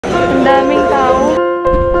daming tao.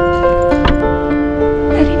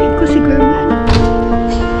 Narinig ko si Gurman.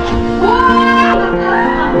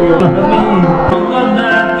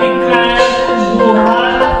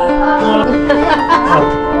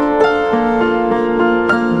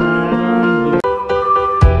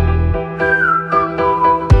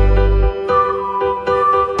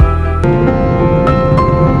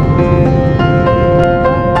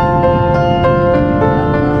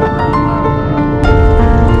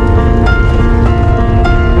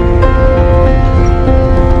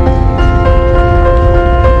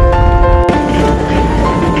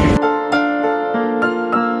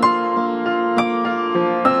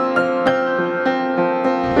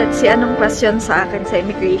 Si anong question sa akin sa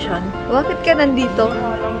immigration? Bakit ka nandito?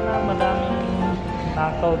 Alam na madaming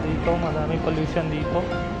nakaw dito, madaming pollution dito.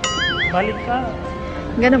 Balik ka.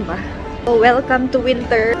 Ganun ba? So, welcome to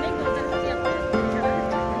winter.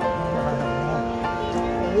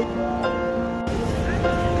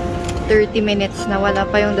 30 minutes na wala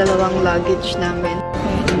pa yung dalawang luggage namin.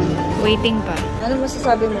 Waiting pa. Ano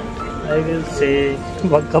masasabi mo? I will say,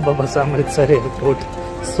 wag ka babasa ulit sa airport.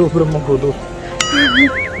 Sobrang magulo.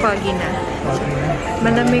 Pagi na.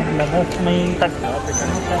 Malamig. May tag.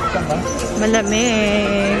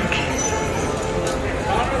 Malamig.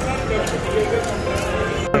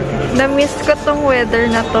 Na-miss ko tong weather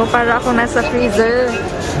na to. Para ako nasa freezer.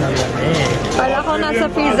 Para ako nasa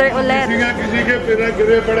freezer ulit.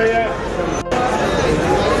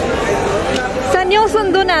 Saan yung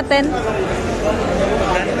sundo natin?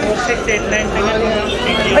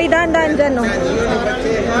 4689. Ay, dahan-dahan dyan, no?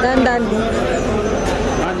 Dahan-dahan.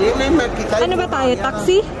 Ano ba tayo?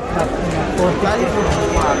 Taxi?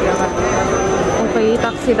 Okay,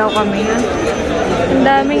 taxi daw kami. Ang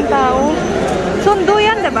daming tao. Sundo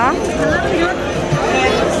yan, diba?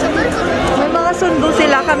 May mga sundo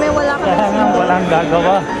sila. Kami wala kami sundo. Kaya nga walang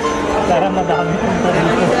gagawa. Kaya madami kong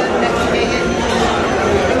tarito.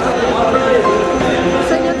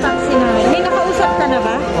 Saan yung taxi namin? May nakausap ka na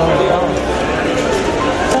ba? Oo.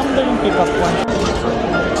 Saan ba yung pick-up one?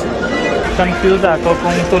 Confused ako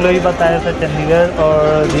kung tuloy ba tayo sa Chandigarh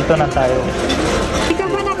or dito na tayo. Hindi ka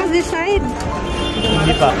ba nakadecide?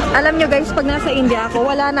 Hindi pa. Alam nyo guys, pag nasa India ako,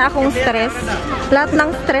 wala na akong stress. Lahat ng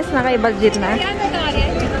stress na kay budget na.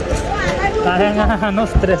 Kaya nga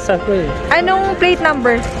stress ako eh. Anong plate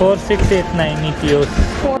number? 4689 Nipios.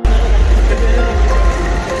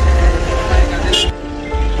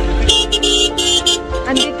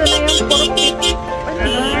 Andito na yung puro pip.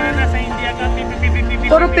 Ano nga nasa India ka?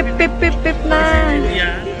 Puro pip na.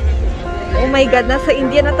 Oh my God, nasa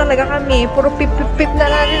India na talaga kami. Puro pip na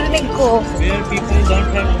narinig ko. Where people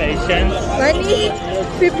don't have patience. Funny?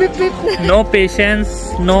 Pip na. No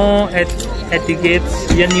patience, no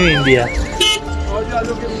etiquettes. Yan yung India.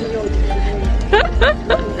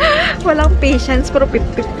 Walang patience, puro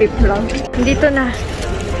pip lang. Dito na.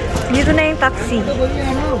 Dito na yung taxi.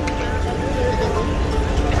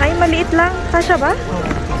 Ay, maliit lang. Kasya ba?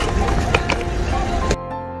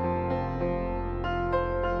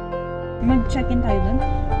 Mag-check-in tayo doon?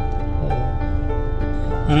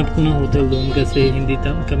 Hanap ko ng hotel doon kasi hindi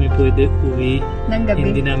kami pwede uwi. Ng gabi?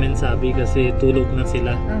 Hindi namin sabi kasi tulog na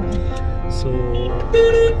sila. So,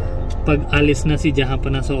 pag alis na si Jahan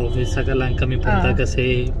pa na sa office, saka lang kami punta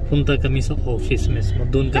kasi punta kami sa office mismo.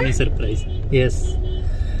 Doon kami surprise. Yes.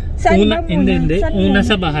 Saan ba muna? Hindi. Una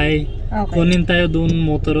sa bahay. Okay. Kunin tayo doon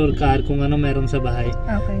motor or car kung ano meron sa bahay.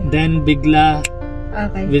 Okay. Then bigla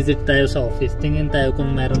visit tayo sa office. Tingin tayo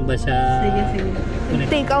kung meron ba siya. Sige.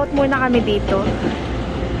 Take out muna kami dito.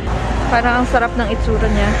 Parang ang sarap ng itsura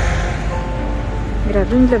niya.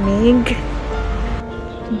 Grabe yung lamig.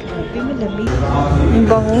 Grabe malamig. Ang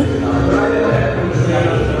bango.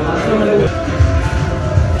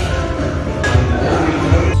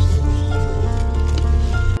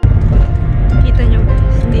 Kita nyo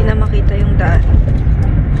guys, hindi na makita yung daan.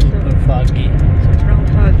 Super foggy. Sobrang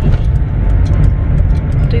foggy.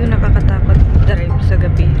 Ito yung nakakatakot drive sa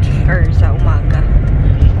gabi or sa umaga.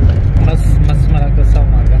 Mas malakas sa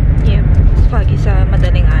umaga. Yeah, mas foggy sa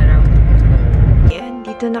madaling araw. Yan,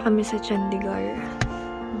 dito na kami sa Chandigarh.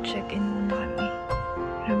 Check-in muna kami.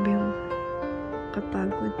 Grabe yung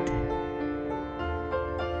kapagod.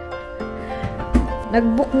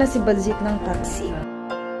 Nag-book na si Balzit ng taxi.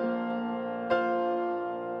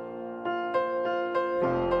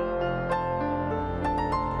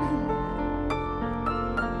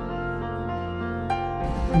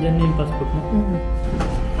 Diyan na yung passport mo?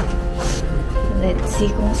 Let's see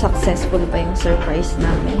kung successful pa yung surprise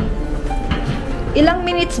namin. Ilang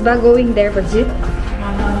minutes ba going there, Balzit?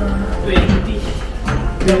 20.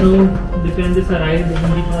 Pero, depende sa ride.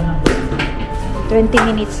 Hindi pa na. 20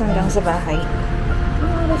 minutes hanggang sa bahay.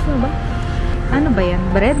 Anong oras na ba? Ano ba yan?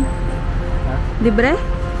 Bread? Libre?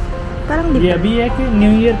 Parang libre. ये अभी है कि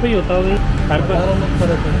new year पे ही होता होगा हर बार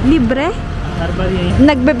Libre? हर बार यही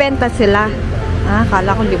Nagbebenta sila. Ah,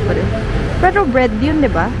 akala ko libre. Pero bread yun,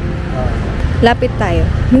 di ba? Lapit tayo.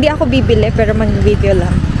 Hindi ako bibili, pero mag-video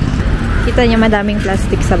lang. Kita niya madaming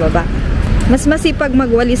plastic sa baba. Mas masipag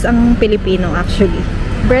magwalis ang Pilipino, actually.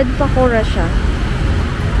 Bread pakora siya.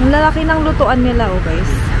 Ang lalaki ng lutuan nila, oh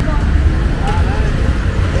guys.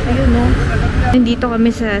 Ayun, no? Nandito kami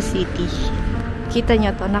sa city. Kita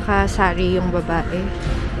niyo to, nakasari yung babae.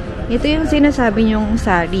 Ito yung sinasabi niyong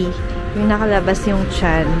sari. Yung nakalabas yung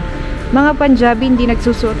tiyan. Mga Punjabi hindi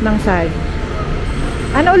nagsusuot ng sari.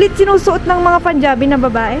 Ano ulit sinusuot ng mga Punjabi na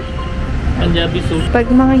babae? Punjabi suit.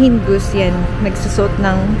 Pag mga Hindus yan, nagsusuot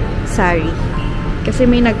ng sari. Kasi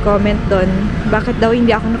may nag-comment doon, bakit daw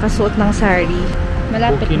hindi ako nakasuot ng sari?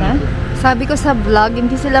 Malapit Okay na. Sabi ko sa vlog,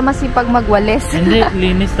 hindi sila masipag magwalis. Hindi,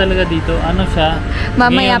 linis talaga dito. Ano siya?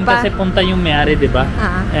 Mamaya ngayon pa. kasi punta yung may-ari, di ba?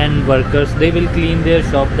 And workers, they will clean their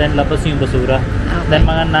shop, then labas yung basura. Okay. Then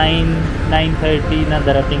mga 9:30 na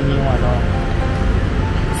darating yung ano.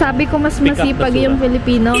 Sabi ko mas Pick up masipag basura. yung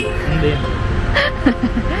Filipino. Hindi.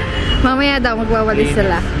 Mamaya daw magwawalis Linis.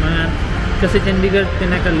 sila. Kasi Chandigarh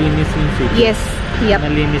pinakalinis yung city. Yes, yep.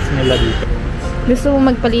 Nalinis nila dito. Gusto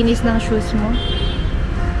mo magpalinis ng shoes mo?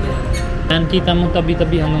 Yan, kita mo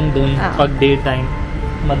tabi-tabi hanggang doon pag daytime.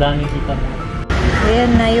 Madami kita mo.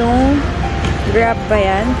 Ayan na yung Grab ba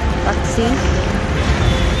yan? Taxi.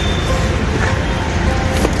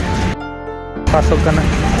 Pasok ka na.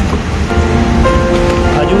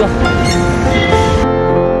 Aju ka.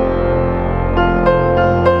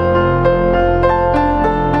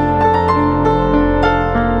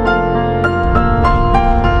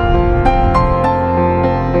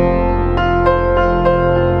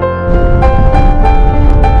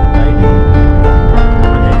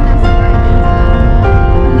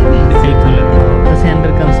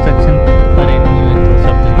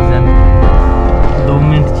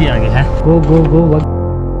 Go, wag.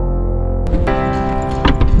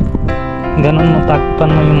 Ganon mo, takpan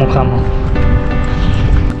mo yung mukha mo.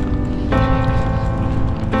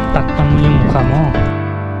 Takpan mo yung mukha mo.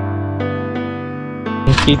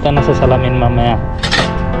 Kita na sa salamin mamaya.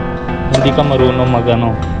 Hindi ka marunong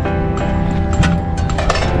magano.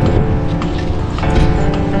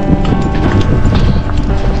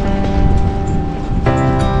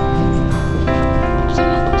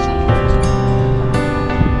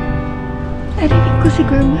 Narinig ko si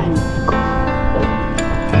Gurman.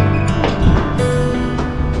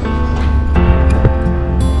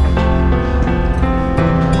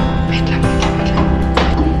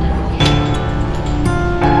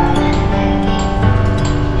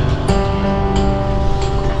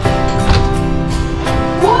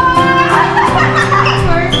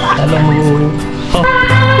 Alam mo.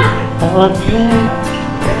 Tawag yun.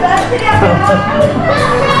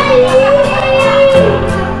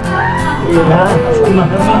 Iya,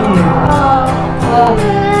 Maraming.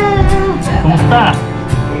 Kumusta?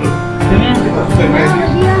 Kami?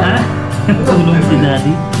 Ha? Tulong si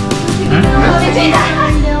Daddy? Ha?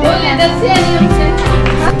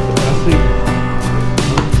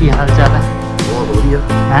 क्या हाल चाल है?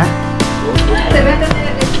 हाँ?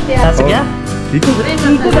 Sasik ya? Ikut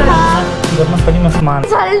Gurman pani mas man.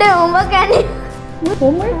 Sunday homework any?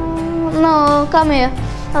 Homework? No, come here.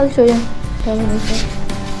 I'll show you.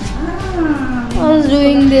 I was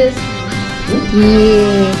doing this.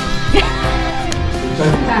 Yeah.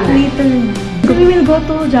 Little. We will go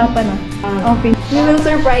to Japan. Okay. We will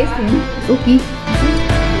surprise him. Okay.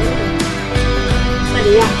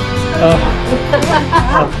 Oh.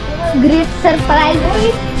 Great surprise.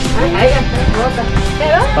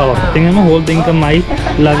 Oh, tingnan mo, holding kamay,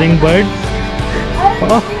 loving bird.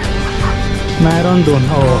 Oh, mayroon dun.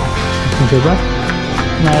 Oh, diba?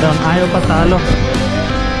 Mayroon, ayaw patalo.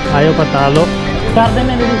 Ayaw patalo. Karden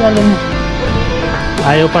na dito kalo mo.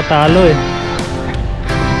 Ayaw patalo eh.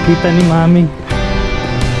 Kita ni Mami.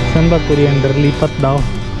 Saan ba coriander? Lipat daw.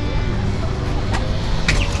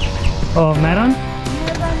 Oh, meron?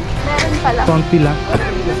 Meron pala. Konti lang.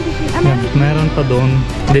 Yan, meron pa doon.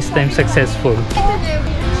 This time successful.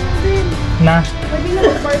 Na?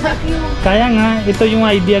 Kaya nga, ito yung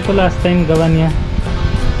idea ko last time gawa niya.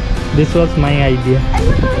 This was my idea.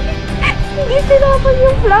 Hindi tinapon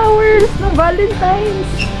yung flowers ng Valentine's.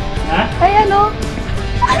 Ha? Ay ano?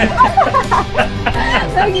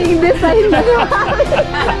 Naging design na yung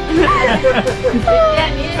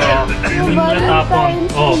Yung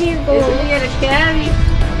Valentine's. Oh.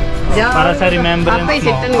 Para sa remembrance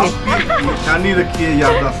mo. Kani rakhiye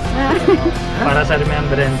yaadast. Para sa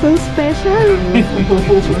remembrance. So special.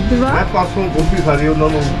 Diba? मैं परसों गोभी खा रही हूँ ना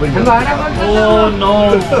Oh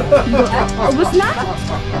no. Ubus na?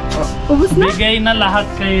 Ubus na? Bigay na lahat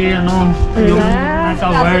kay ano, yung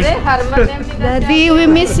naka-word. Daddy, we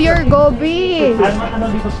miss your gobi.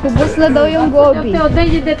 Ubus na daw yung gobi.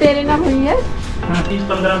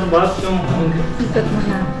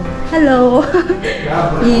 Hello.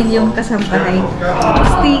 Yun yung kasambahay.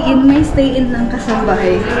 May stay in ng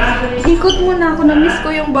kasambahay. Ikot muna ako, na-miss ko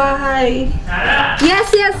yung bahay. Yes,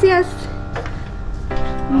 yes, yes.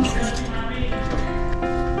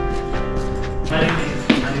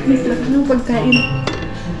 Anong pagkain?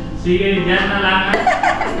 Sige, dyan na lang.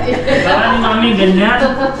 Sabi ni Mami, ganyan.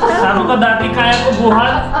 Sabi ko dati kaya ko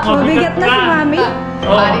buhat. Mabigat na si Mami.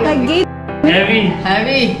 Nag-gate. Heavy.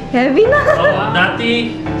 Heavy na. Dati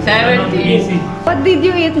 70. What did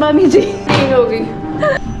you eat, Mami G?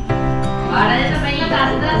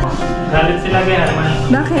 Galit sila kay Harman.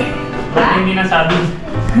 Bakit? Bakit hindi nasabi?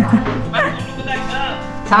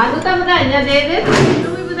 ਸਾਨੂੰ ਤਾਂ ਵਧਾਈਆਂ ਦੇ ਦੇ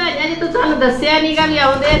ਤੈਨੂੰ ਵੀ ਵਧਾਈਆਂ ਜੇ ਤੂੰ ਸਾਨੂੰ ਦੱਸਿਆ ਨਹੀਂ ਗਾ ਵੀ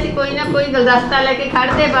ਆਉਂਦੇ ਅਸੀਂ ਕੋਈ ਨਾ ਕੋਈ ਗੁਲਦਸਤਾ ਲੈ ਕੇ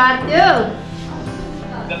ਖੜਦੇ ਬਾਹਰ 'ਚ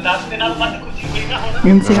ਗੁਲਦਸਤੇ ਨਾਲ ਵੱਧ ਖੁਸ਼ੀ ਹੋਈ ਨਾ ਹੁਣ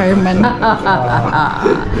Yun si Herman.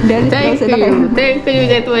 Thank you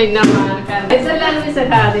ਜੇ ਤੂੰ ਇੰਨਾ ਮਾਣ ਕਰ ਇਸ ਲਈ ਨੂੰ ਵੀ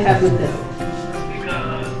ਸਿਖਾ ਦੇ ਹਬੂਤ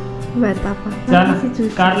Bata pa. ਚੱਲ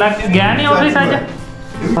ਕਰ ਲਾ ਕੇ ਗਿਆ ਨਹੀਂ ਆਫਿਸ ਅੱਜ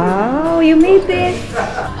Wow, you made it.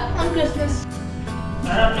 on Christmas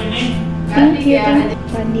ਸਾਰਾ ਪਿੰਨੀ Thank you.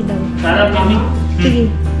 Funny daw. ਸਾਰਾ ਪਿੰਨੀ Sige.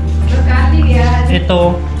 ਕਾਲੀ ਗਿਆ ito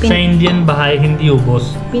sa Indian bahay hindi ubos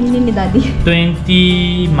Pinli ni Daddy.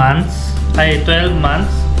 12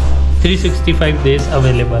 months 365 days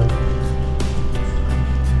available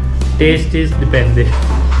taste is depende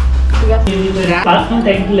ਪਾਸੋਂ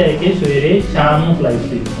ਟੈਂਕ ਲੈ ਕੇ ਸਵੇਰੇ ਸ਼ਾਮ ਨੂੰ ਫਲਾਈਟ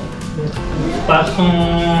ਸੀ ਪਾਸੋਂ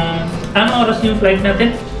ano oras yung flight natin?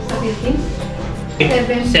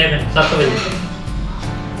 7 ਵਜੇ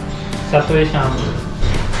 7 ਵਜੇ ਸ਼ਾਮ ਨੂੰ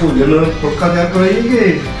भोजन पक्का क्या कराइए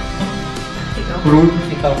fruit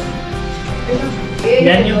ikaw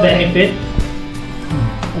then you benefit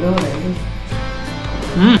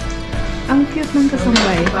Ang cute ng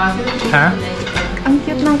kasambay. ha? Ang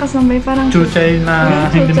cute ng kasambay. Parang ਚੂਚਾਈ ਨਾ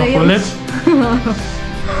hindi makulit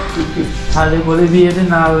ਹਾਲੇ ਕੋਲੇ ਵੀ ਇਹਦੇ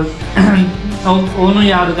ਨਾਲ ਉਹਨੂੰ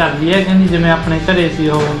ਯਾਦ ਕਰਦੀ ਹੈ ਕਹਿੰਦੀ ਜਿਵੇਂ ਆਪਣੇ ਘਰੇ ਸੀ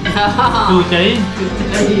ਉਹ ਚੂਚਾਈ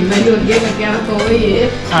ਮੈਨੂੰ ਅੱਗੇ ਲੱਗਿਆ ਕੋਈ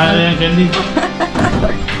ਆਰੇ ਕਹਿੰਦੀ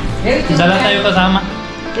dala tayo kasama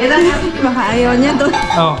ਇਹਦਾ baka ayaw niya to.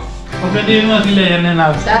 oh pwede mo sila yan na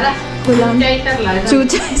ਸਾਰਾ Kulang. ਚਾਈਟਰ ਲਾ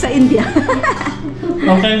Chuchay sa India.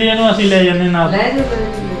 pwede mo sila yan na ਲੈ ਦੇ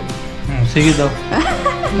sige daw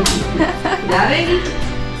ਜਾਵੇਗੀ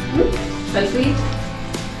ਸੈਲਫੀ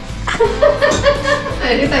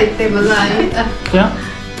ਇਹ ਤਾਂ ਇੱਥੇ ਮਜ਼ਾ ਆਇਆ kaya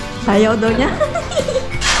Ayaw daw niya.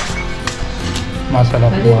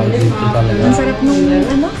 masarap buhay dito talaga Ang sarap nung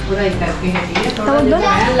ano? ਪੂਰਾ ਹੀ ਕਰਕੇ ਹਟੀ ਹੈ Tawag doon?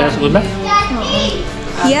 kaya sudah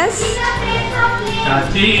Yes.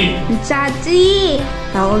 chachi Chachi.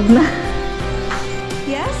 Tawag na.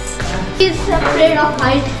 Yes. She's afraid of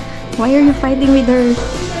height. Why are you fighting with her?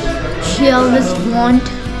 She always want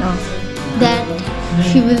Oh. that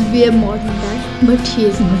she will be a modern guy, but she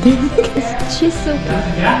is not. She's so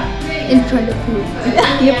cute. In front of you.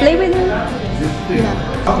 You play with her?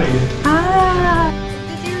 Yeah. Ah.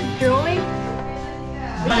 Is your drawing?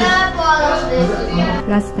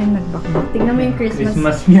 Last time nagbakbak. Tingnan mo yung Christmas.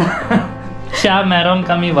 Christmas niya siya meron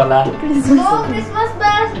kami wala Christmas. Oh, Christmas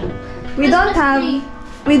bells. We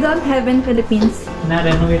don't have in Philippines.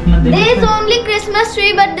 na-renovate na din There is only Christmas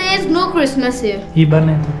tree, but there is no Christmas here. iba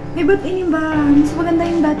na ito Eh, ba't iniba? Mas maganda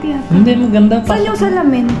yung dati ha. hindi maganda pa Saan yung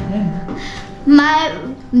salamin? My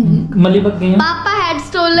malibag ngayon papa had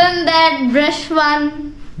stolen that brush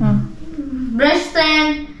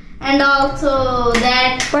stand, and also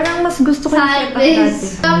that Parang mas gusto ko yung side setup dati.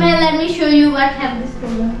 this. Come here, let me show you what have they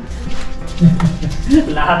stolen.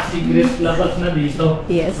 lahat secret labas na dito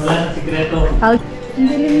Yes. wala na sikreto Ang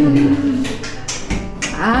galing mo.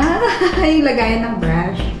 Yung lagayan ng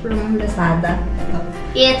brush from Lazada.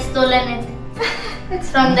 He had stolen it. It's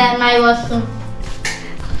from that my washroom.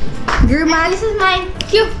 Girma, This is mine.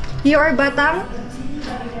 Cute. you are batang?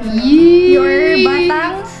 You are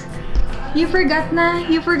batang? You forgot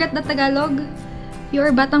the Tagalog? You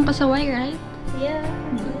are batang pasaway, right? Yeah.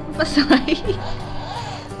 Pasaway.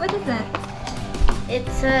 What is that?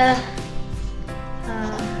 It's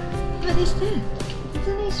What is that? It's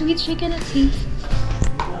a nice sweet she cannot see.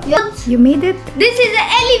 yeah. You made it? This is an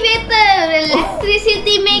elevator.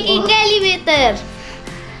 Electricity making elevator.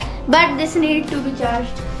 But this need to be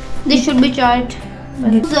charged. This should be charged.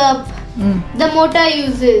 It's up. the motor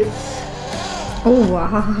uses. Oh,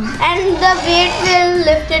 wow. And the weight will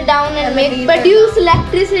lift it down and produce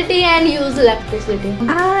electricity and use electricity.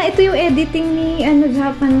 Ah, ito yung editing ni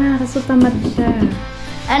Japan na. Kaso tamad siya.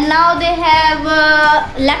 And now they have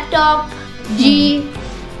laptop G.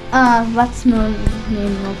 What's the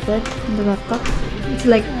name of it? The laptop? It's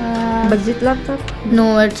like budget laptop?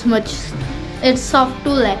 No, it's soft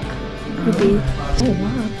 2 lakh rupees. Oh,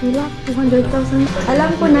 wow. 2 lakh, 200,000. Alam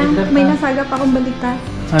ko na, may nasagap akong balita.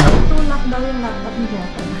 Ano? 2 lakh daw yung laptop ni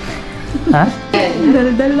Japan. Ha?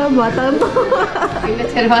 Dal-dal na bata to.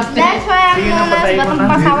 That's why I'm known as Batang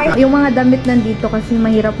Pasaway. Yung mga damit nandito kasi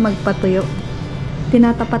mahirap magpatuyo.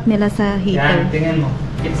 Tinatapat nila sa Yan, heater. tingnan mo.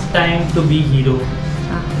 It's time to be hero.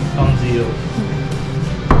 From zero.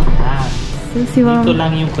 So, si Ma'am, Ito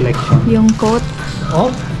lang yung collection. yung coat.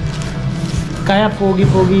 Oh? Kaya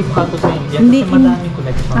pogi-pogi pa to sa India Hindi- kasi madami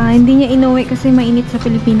collection. Hindi niya inuwi kasi mainit sa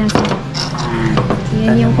Pilipinas.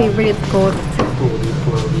 Yan yung favorite coat.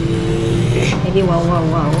 Pogi-pogi. Hindi, wow, wow,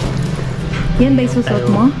 wow. Yan ba isusot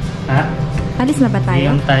mo? Ha? Alis na ba tayo?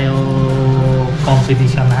 Ngayon tayo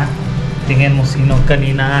competition ha. Tingnan mo sino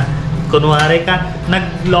kanina. Kunwari ka,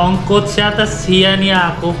 nag-long coat siya, tas hiya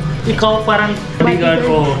niya ako. Ikaw parang bodyguard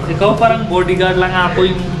ko. Ikaw parang bodyguard lang ako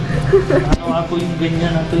yung ako yung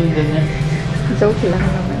ganyan, ako yung ganyan. Joke lang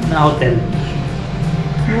naman. Na hotel.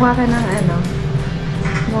 Mukha ka ng ano?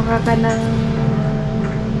 Mukha ka ng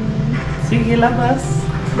Sige, labas.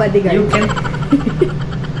 bodyguard. You can.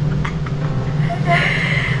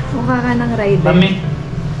 Mukha ka ng rider. Mami,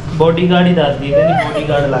 bodyguard ही दादी नहीं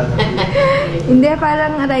bodyguard लागा. Hindi,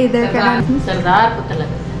 parang rider ka lang. सरदार को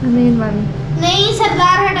talaga. Ano yun, mami? नहीं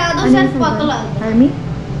सरदार हटा दो Ano sir yun, पतला Army?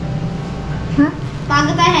 Ha?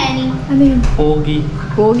 ताकता है नहीं. Ano yun? Pogi.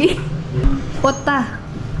 Pogi? Pota.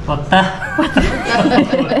 Potta.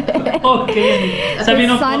 Okay. Sabi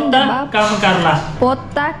no Son, potta, diba? काम कर ला.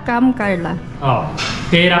 Pota Cam Carla. Oh.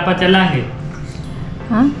 फिर ਆਪਾਂ चलांगे.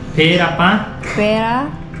 Ha? फिर ਆਪਾਂ Pera?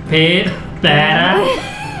 फिर पैरा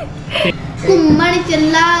घूमन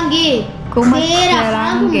चलांगे. Kumat फिर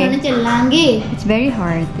अपन घूमन चलांगे. It's very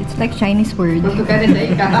hard. It's like Chinese word.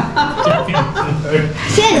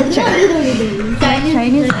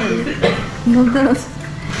 Chinese word. Noodles.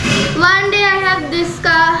 One day I have this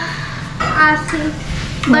car,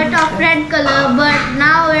 but of red color, but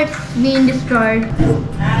now it's been destroyed.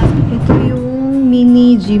 Ito yung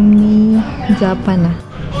mini Jimny Japan.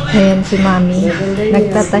 Ayan si Mami.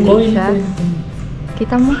 Nagtatahi siya.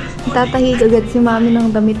 Kita mo? Nagtatahi agad si Mami ng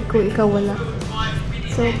damit ko. Ikaw wala.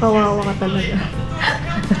 So, kawawa ka talaga.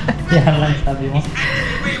 Yan lang sabi mo.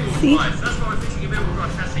 See?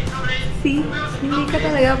 See? Hindi ka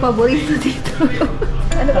talaga paborito dito.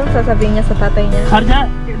 Ano bang sasabihin niya sa tatay niya? Arja,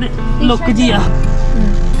 look ji ah.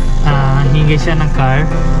 Hingi siya ng car.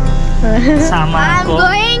 Sama I'm ko.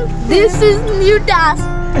 going. This is new task.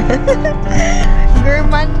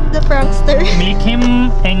 Gurman the prankster. Make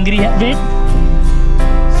him angry. Wait.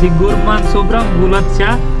 Si Gurman sobrang gulat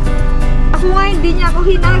siya. Ako nga hindi niya ako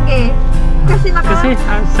hinag Kasi Kasi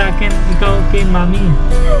sa akin, ikaw kay Mami.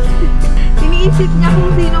 iniisip niya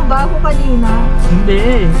kung sino ba ako kanina.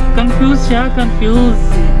 Hindi. Confused siya, confused.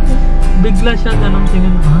 Bigla siya ganun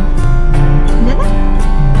tingin. Ha? Diyan na.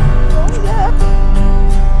 Oh my God.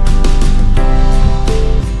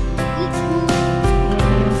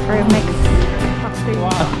 Firmex.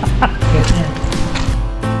 Wow.